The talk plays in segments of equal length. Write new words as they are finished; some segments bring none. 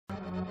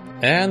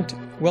And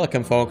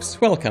welcome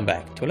folks, welcome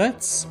back to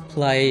Let's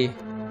Play,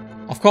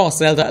 of course,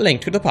 Zelda: A Link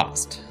to the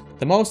Past,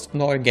 the most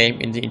annoying game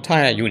in the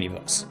entire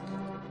universe.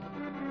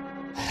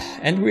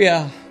 And we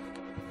are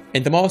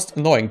in the most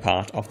annoying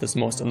part of this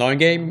most annoying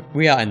game.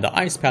 We are in the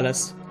Ice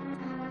Palace,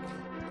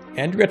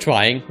 and we are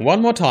trying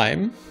one more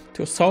time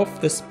to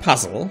solve this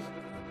puzzle,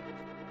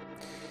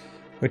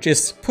 which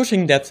is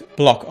pushing that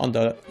block on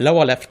the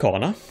lower left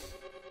corner,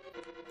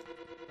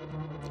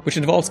 which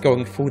involves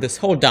going through this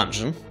whole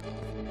dungeon.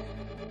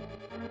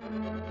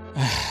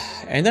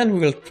 And then we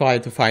will try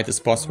to fight this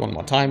boss one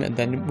more time, and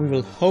then we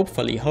will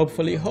hopefully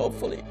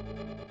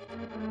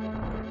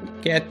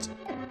get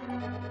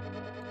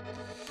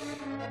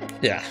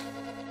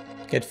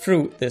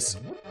through this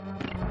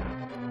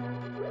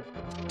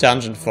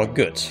dungeon for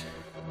good.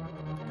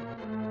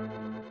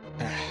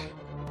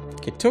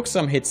 It took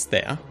some hits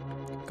there,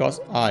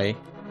 because I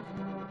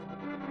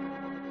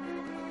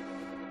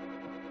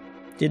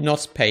did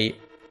not pay,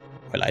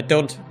 well, I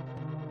don't.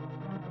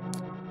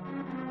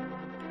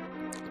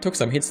 Took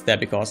some hits there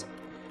because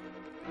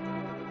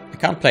I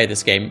can't play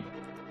this game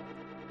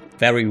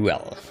very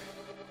well.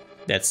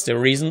 That's the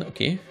reason,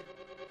 okay.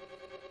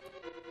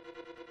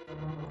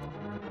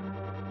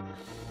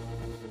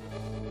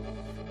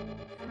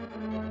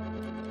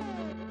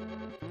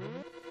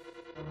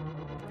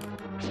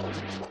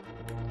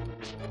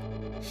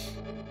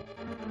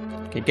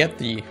 Okay, get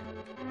the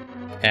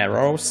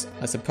arrows,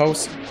 I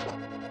suppose.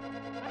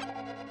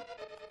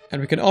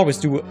 And we can always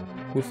do it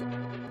with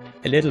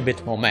a little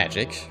bit more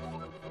magic.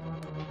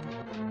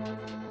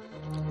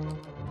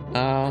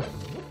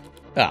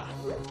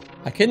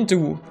 I can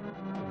do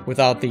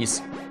without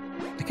these.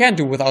 I can't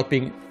do without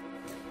being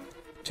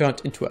turned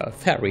into a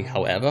fairy,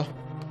 however.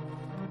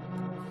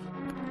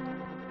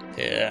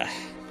 Yeah.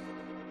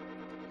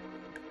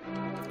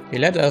 Okay,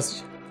 let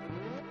us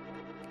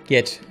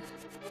get.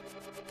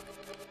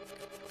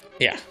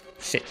 Yeah,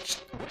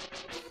 shit.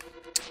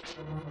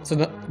 So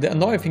the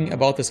annoying thing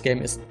about this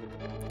game is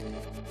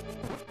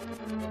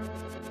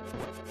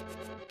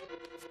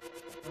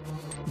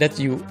that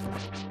you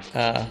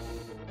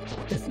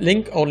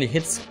Link only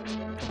hits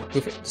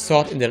with the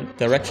sword in the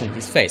direction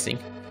he's facing,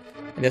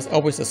 and there's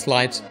always a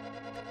slight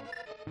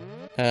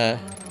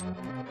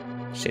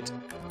shit.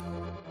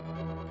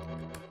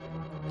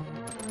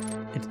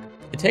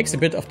 It takes a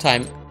bit of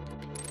time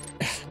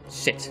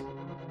shit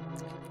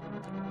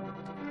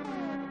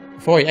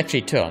before he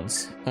actually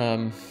turns.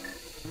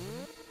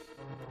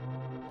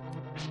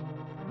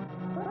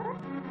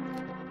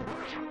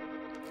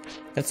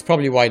 That's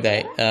probably why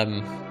they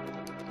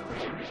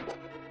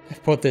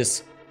have put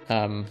this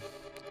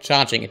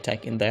charging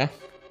attack in there.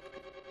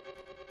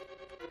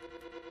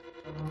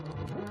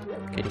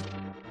 Okay.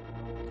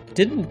 I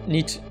didn't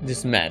need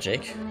this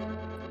magic.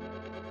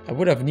 I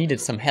would have needed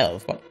some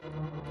health, but...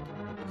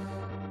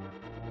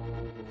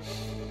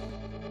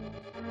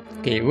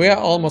 Okay, we're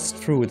almost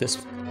through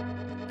this.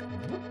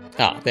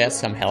 Ah, there's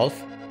some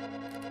health.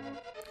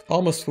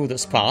 Almost through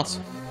this part.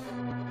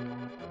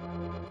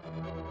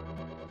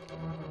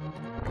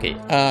 Okay,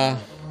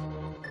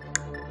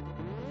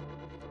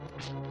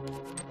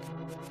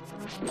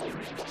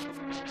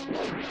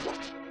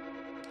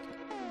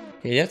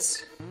 okay,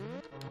 let's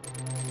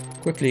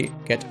quickly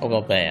get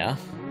over there.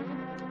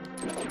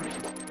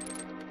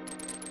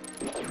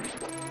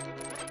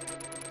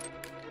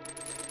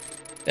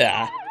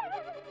 Ah.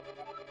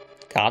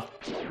 God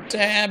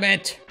damn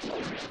it!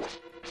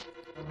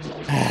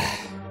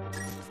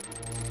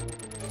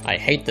 I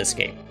hate this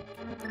game.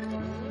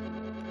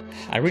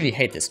 I really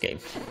hate this game.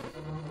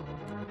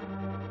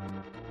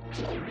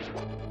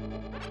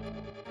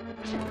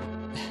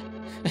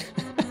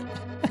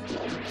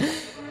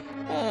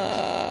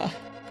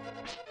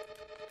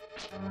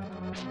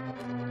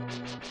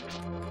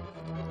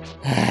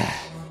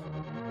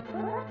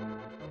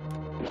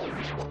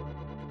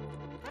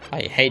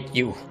 I hate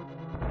you.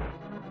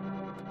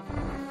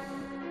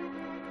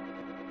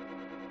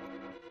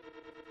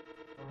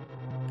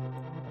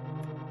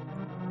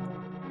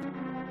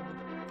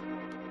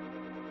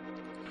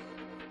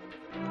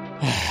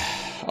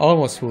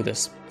 Almost through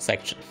this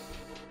section.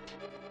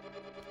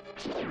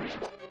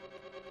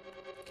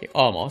 Okay,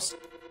 almost.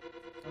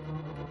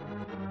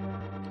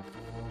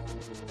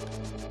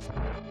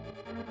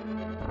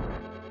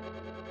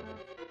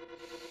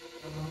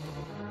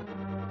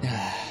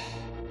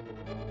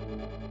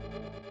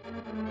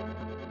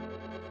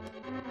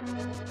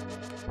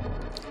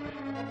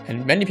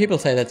 And many people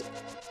say that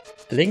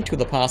Link to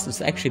the Past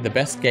is actually the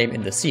best game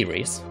in the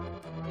series.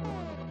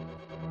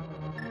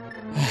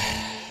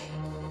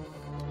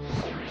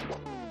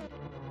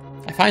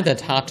 I find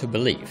that hard to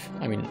believe.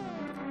 I mean...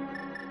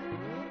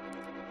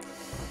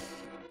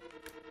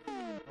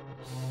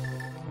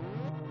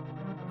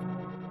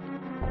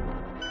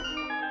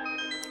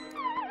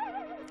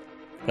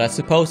 But I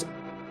suppose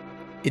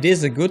it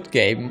is a good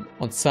game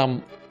on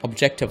some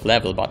objective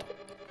level, but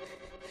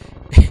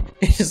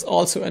it is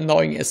also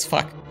annoying as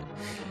fuck.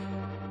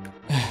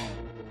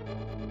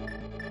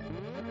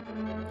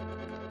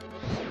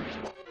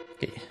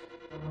 Okay.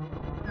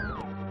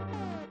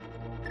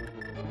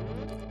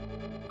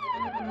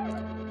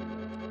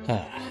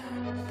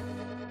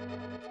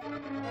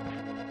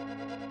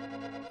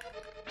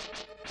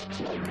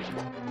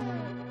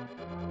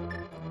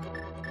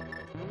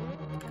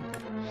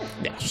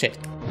 Yeah, shit.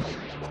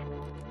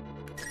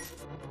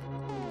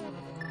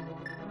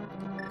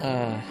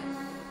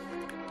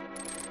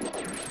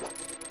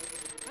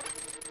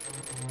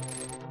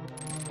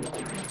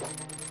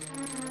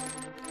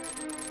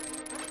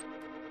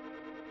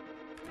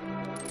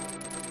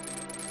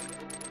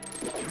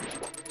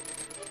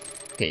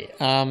 Okay,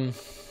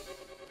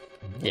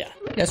 yeah,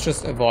 let's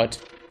just avoid...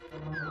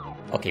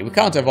 Okay, we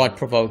can't avoid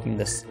provoking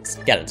this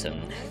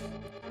skeleton.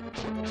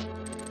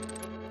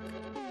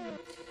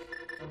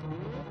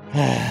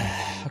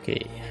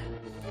 Okay.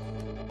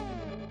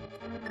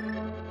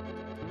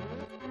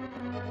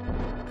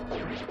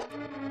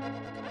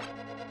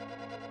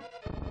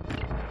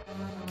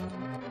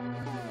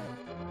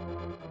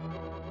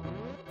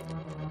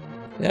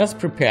 Let us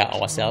prepare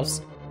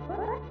ourselves.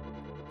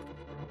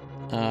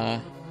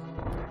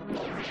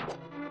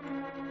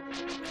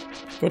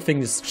 Good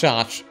thing this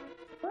charge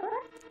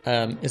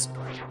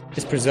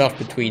is preserved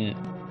between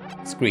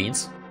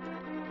screens.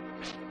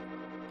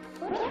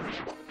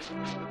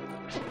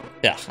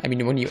 Yeah, I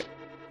mean when you...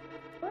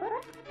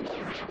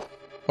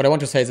 What I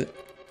want to say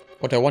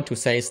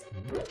is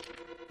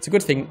it's a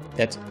good thing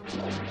that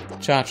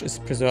charge is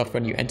preserved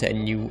when you enter a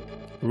new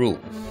room.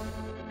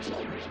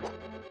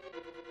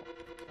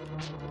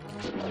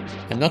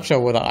 I'm not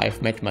sure whether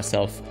I've made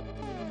myself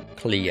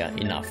clear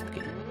enough.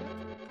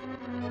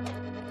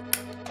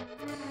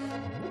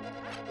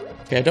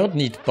 Okay, I don't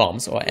need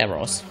bombs or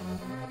arrows.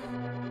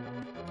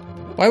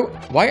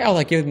 Why are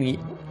they giving me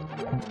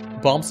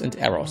bombs and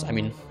arrows? I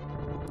mean...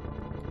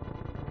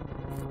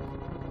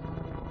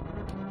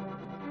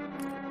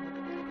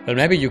 Well,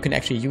 maybe you can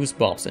actually use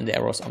bombs and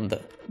arrows on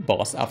the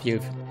boss after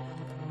you've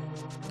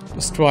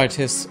destroyed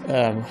his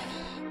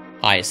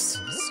ice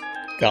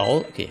skull.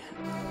 Okay.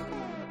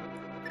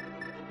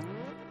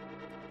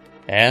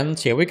 And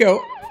here we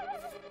go.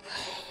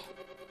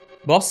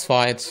 Boss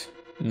fight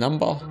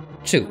number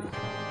 2.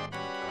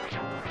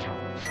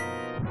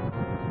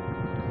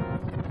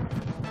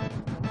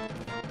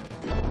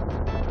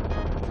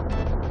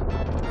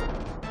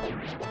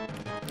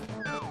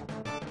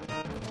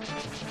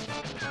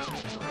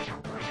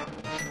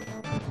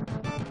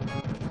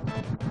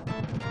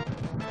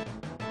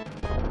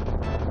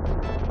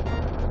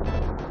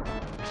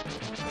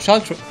 Shall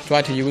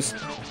try to use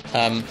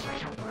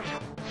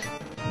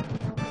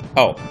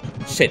oh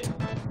shit.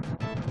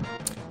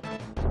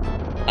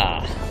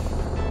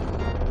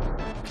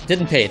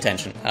 Didn't pay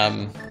attention.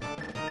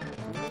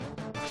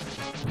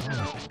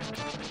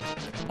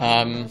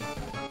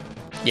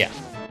 Yeah.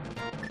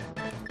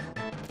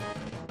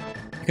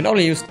 You can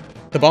only use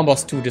the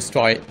bombers to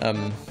destroy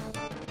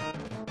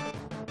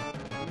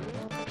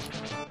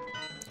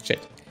shit.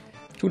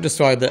 To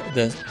destroy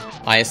the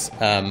ice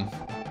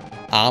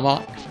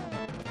armor.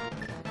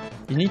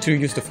 You need to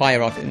use the fire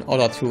rod in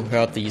order to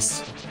hurt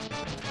these.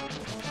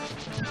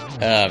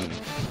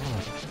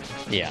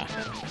 Yeah.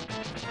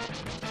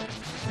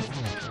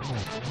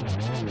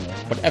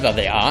 Whatever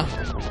they are.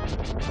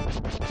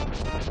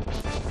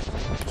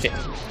 Shit.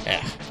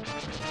 Yeah.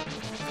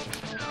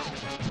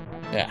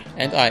 Yeah,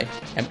 and I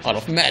am out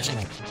of magic.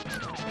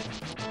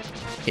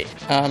 Okay,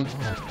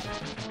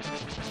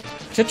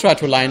 should try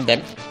to line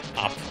them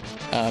up.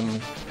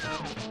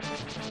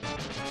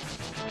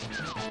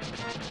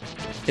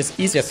 It's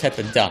easier said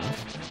than done.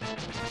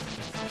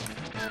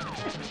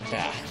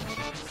 Yeah.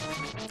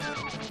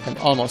 I'm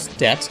almost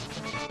dead.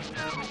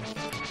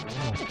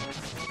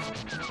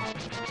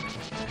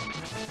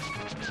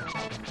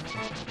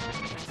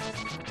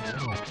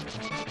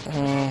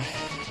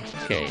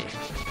 Okay.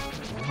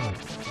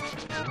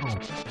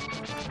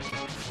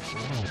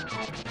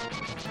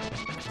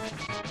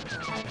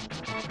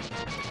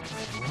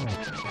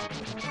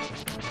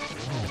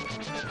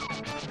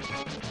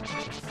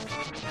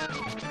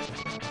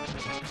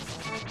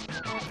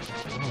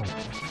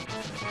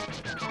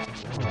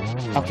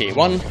 Okay,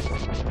 one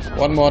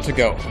more to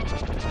go.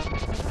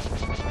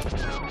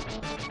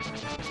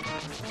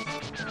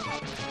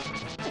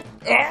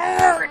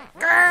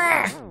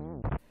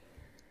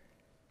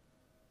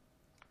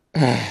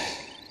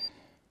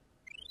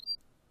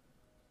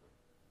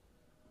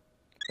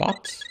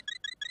 But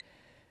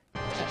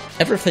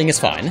everything is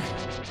fine.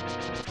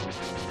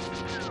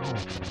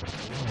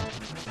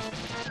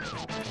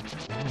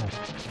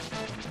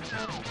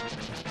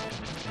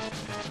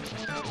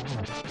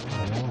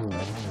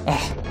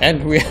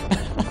 And we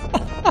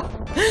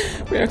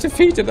have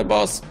defeated the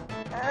boss.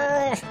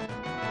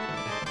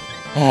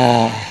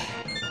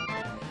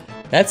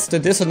 That's the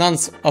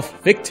dissonance of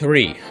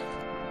victory.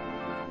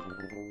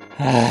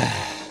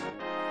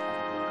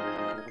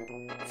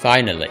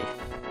 Finally.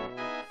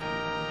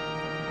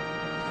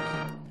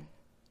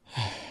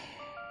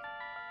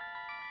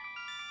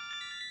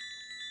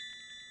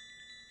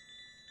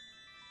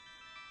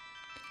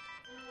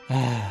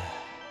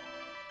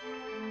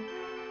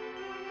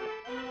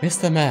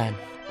 Mr. Man,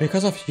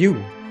 because of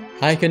you,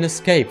 I can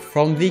escape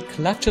from the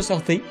clutches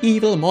of the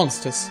evil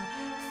monsters.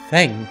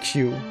 thank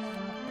you.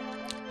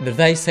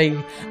 They say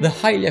the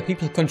Hylia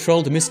people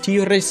control the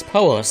mysterious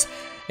powers,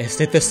 as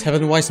did the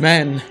 7 wise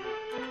men.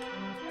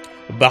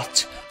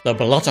 But the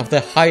blood of the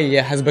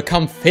Hylia has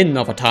become thin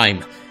over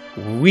time.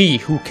 We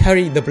who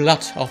carry the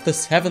blood of the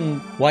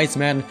 7 wise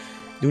men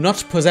do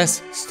not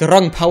possess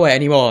strong power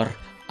anymore,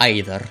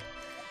 either.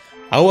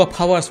 Our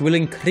powers will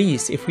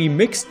increase if we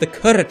mix the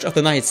courage of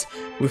the knights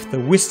with the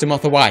wisdom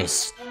of the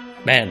wise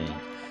men.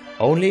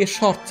 Only a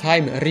short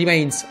time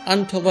remains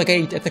until the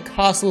gate at the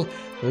castle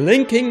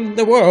linking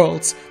the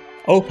worlds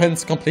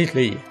opens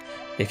completely.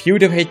 If you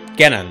defeat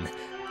Ganon,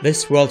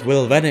 this world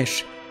will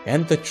vanish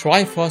and the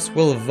Triforce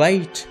will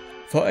wait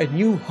for a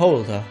new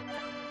holder.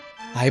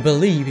 I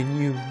believe in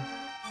you.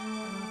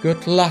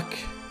 Good luck.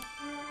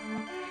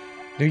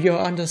 Do you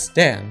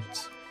understand?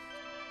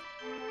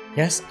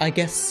 Yes, I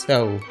guess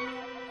so.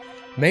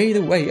 May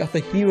the way of the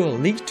hero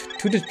lead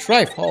to the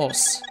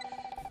Triforce.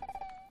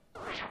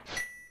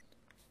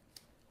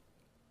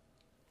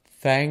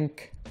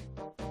 Thank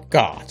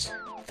God.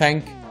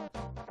 Thank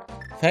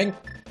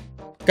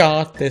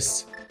God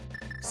this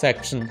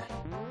section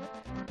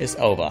is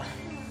over.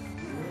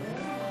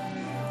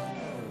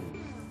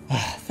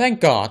 Thank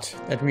God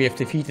that we have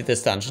defeated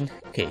this dungeon.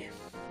 Okay.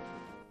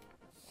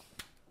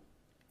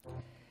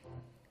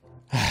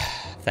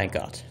 Thank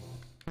God.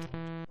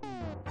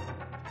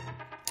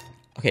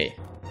 Okay.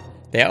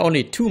 There are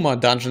only 2 more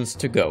dungeons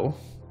to go.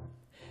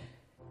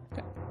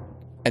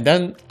 And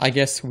then I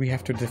guess we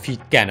have to defeat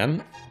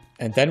Ganon.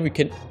 And then we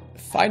can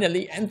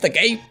finally end the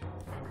game.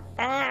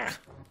 Ah!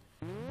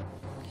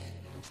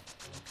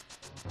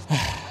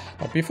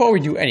 But before we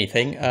do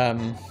anything,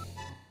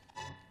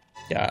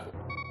 yeah.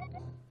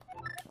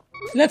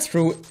 Let's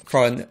throw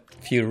a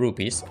few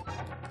rupees.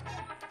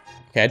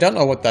 Okay, I don't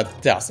know what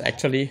that does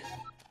actually.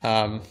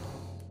 But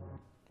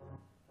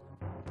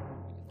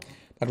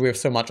we have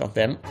so much of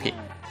them. Okay.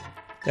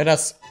 Let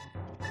us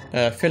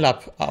fill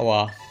up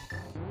our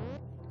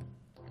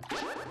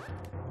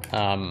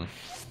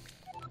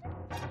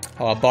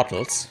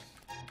bottles.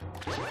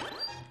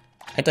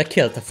 And I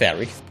killed the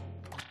fairy.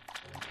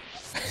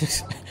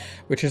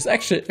 Which is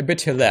actually a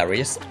bit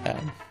hilarious.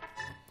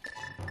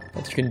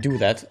 But you can do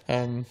that.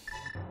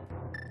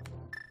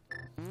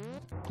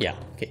 Yeah,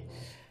 okay.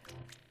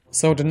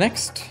 So the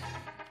next...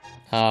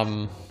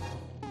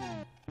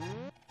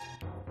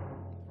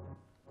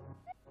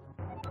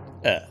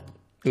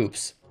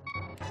 oops.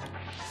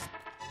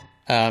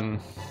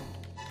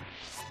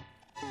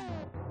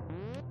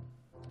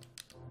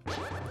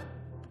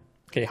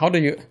 Okay, how do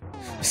you...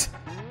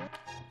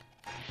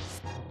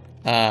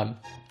 you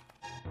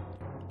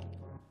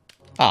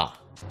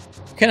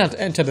cannot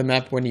enter the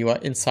map when you are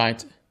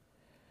inside.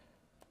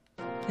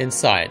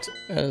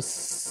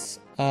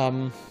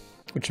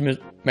 Which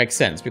makes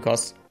sense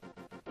because,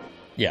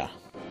 yeah.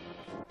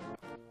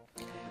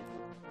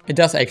 It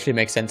does actually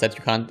make sense that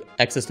you can't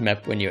access the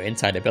map when you're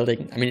inside a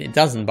building. I mean, it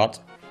doesn't, but...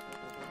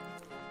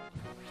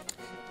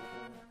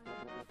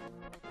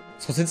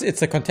 So since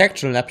it's a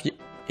contextual map,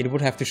 it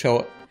would have to show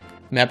a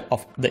map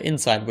of the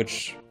inside,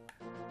 which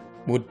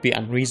would be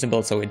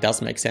unreasonable, so it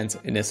does make sense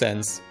in a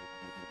sense.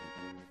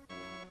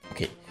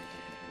 Okay.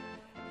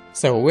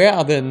 So where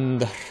are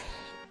the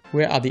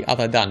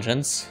other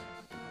dungeons?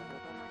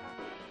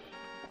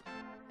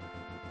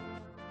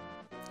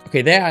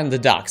 Okay, they are in the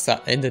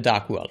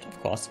dark world, of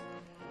course.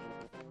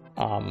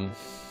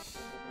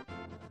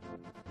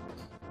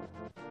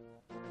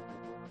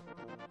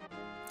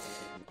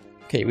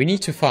 Okay, we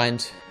need to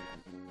find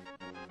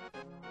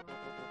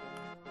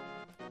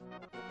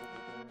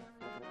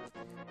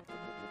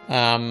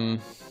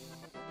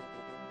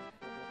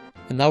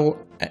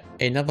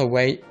another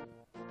way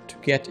to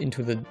get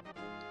into the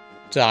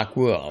dark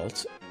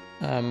world.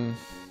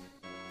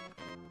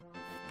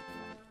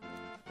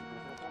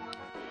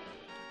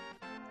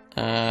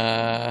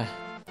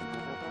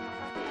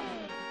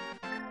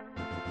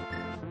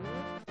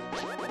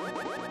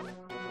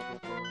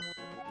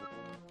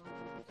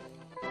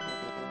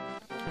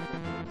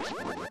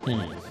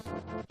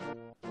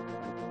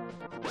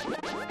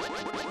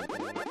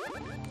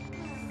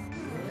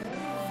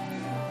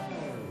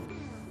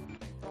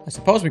 I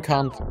suppose we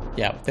can't...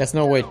 Yeah, there's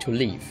no way to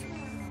leave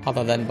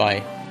other than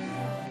by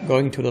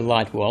going to the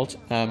light world.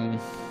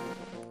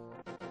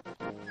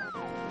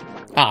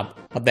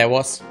 But there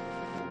was...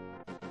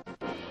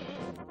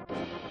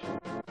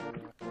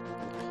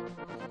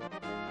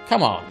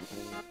 Come on.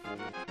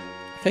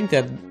 I think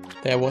that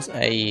there was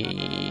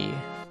a...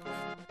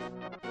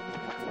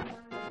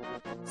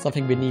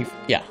 something beneath...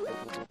 Yeah.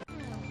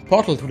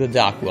 Portal to the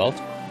dark world.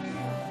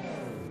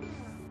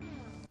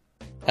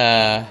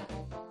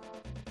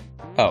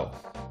 Oh.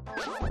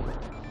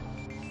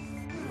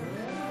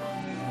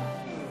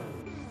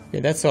 Yeah,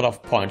 that's sort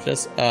of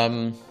pointless.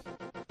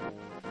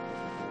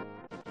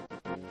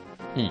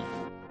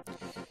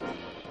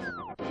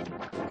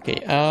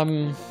 Okay,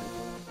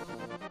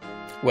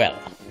 well.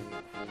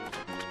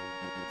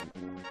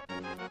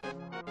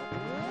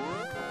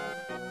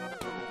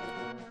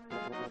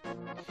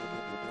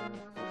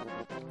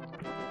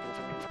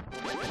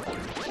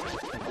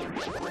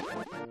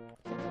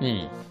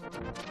 Hmm.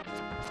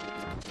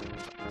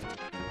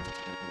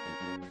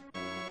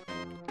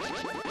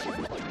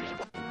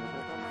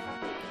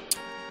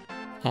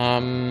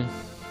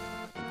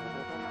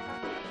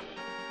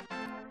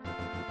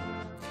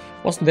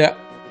 Wasn't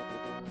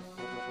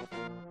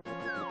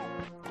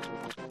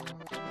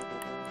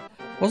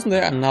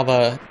there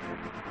another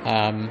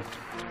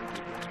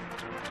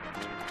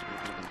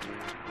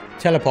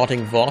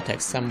teleporting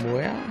vortex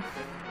somewhere?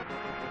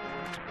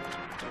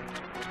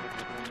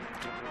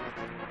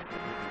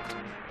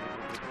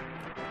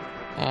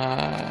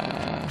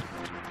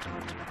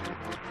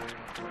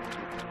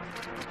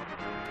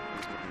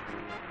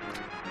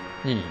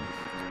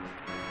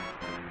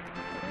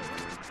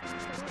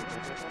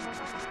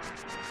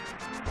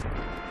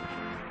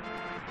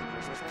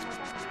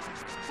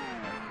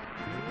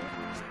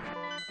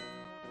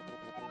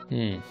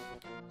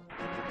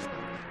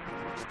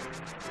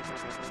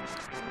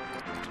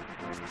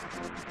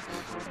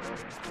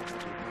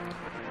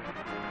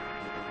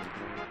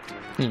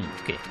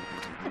 Okay.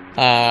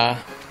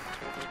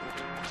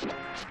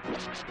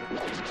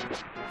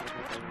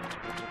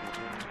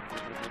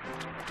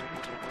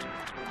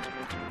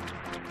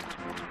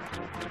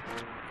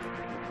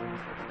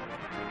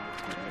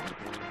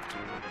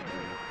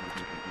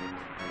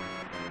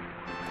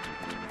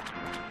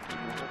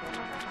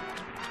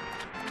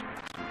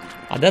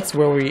 That's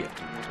where we... I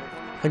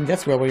think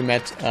that's where we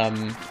met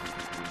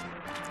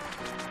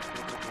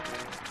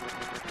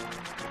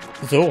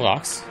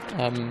Zorax.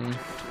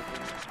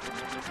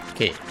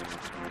 Okay.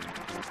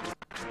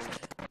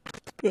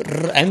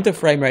 And the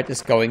frame rate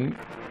is going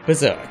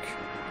berserk.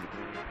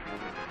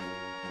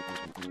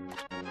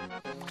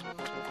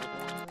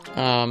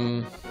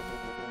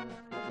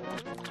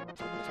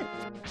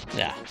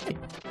 Yeah.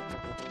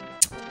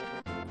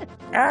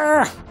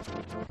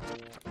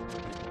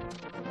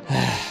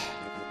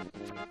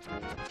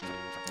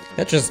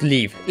 Let's just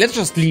leave. Let's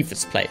just leave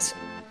this place.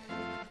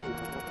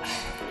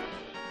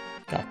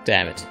 God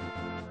damn it.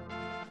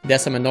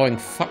 There's some annoying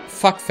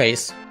fuck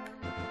face.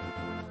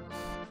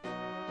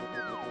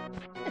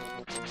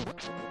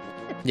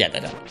 Yeah,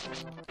 that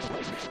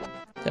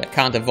I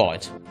can't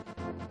avoid.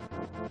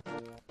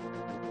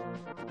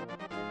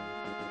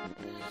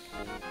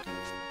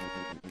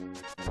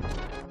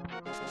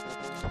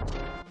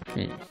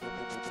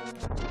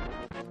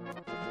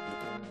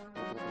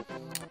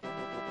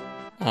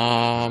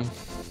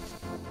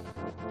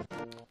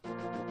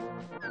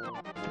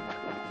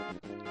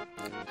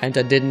 And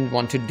I didn't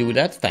want to do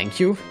that, thank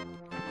you.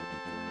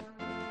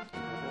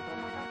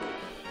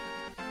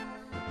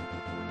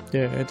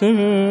 And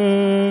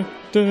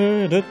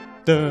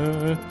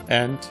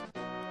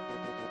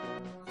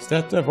is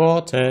that a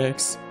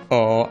vortex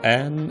or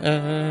an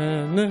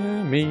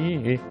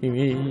enemy?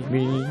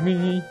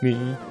 Me.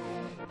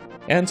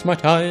 And my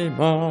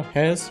timer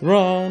has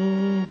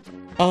run.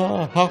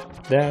 Aha,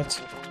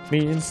 that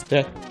means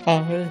that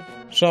I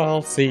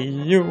shall see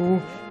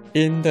you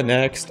in the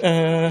next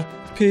episode.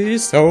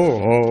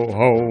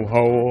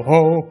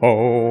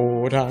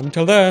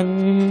 Until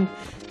then,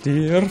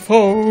 dear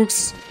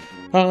folks,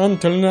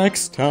 until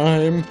next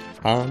time,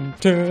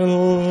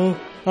 until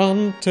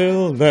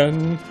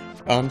then,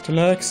 until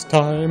next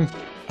time,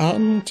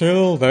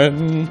 until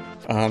then,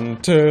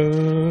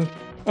 until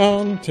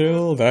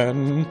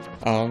then,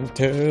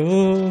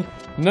 until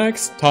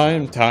next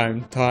time,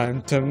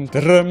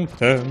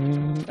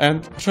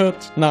 and I should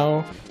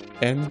now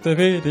end the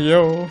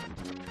video.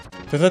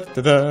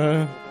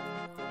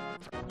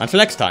 Until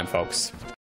next time, folks.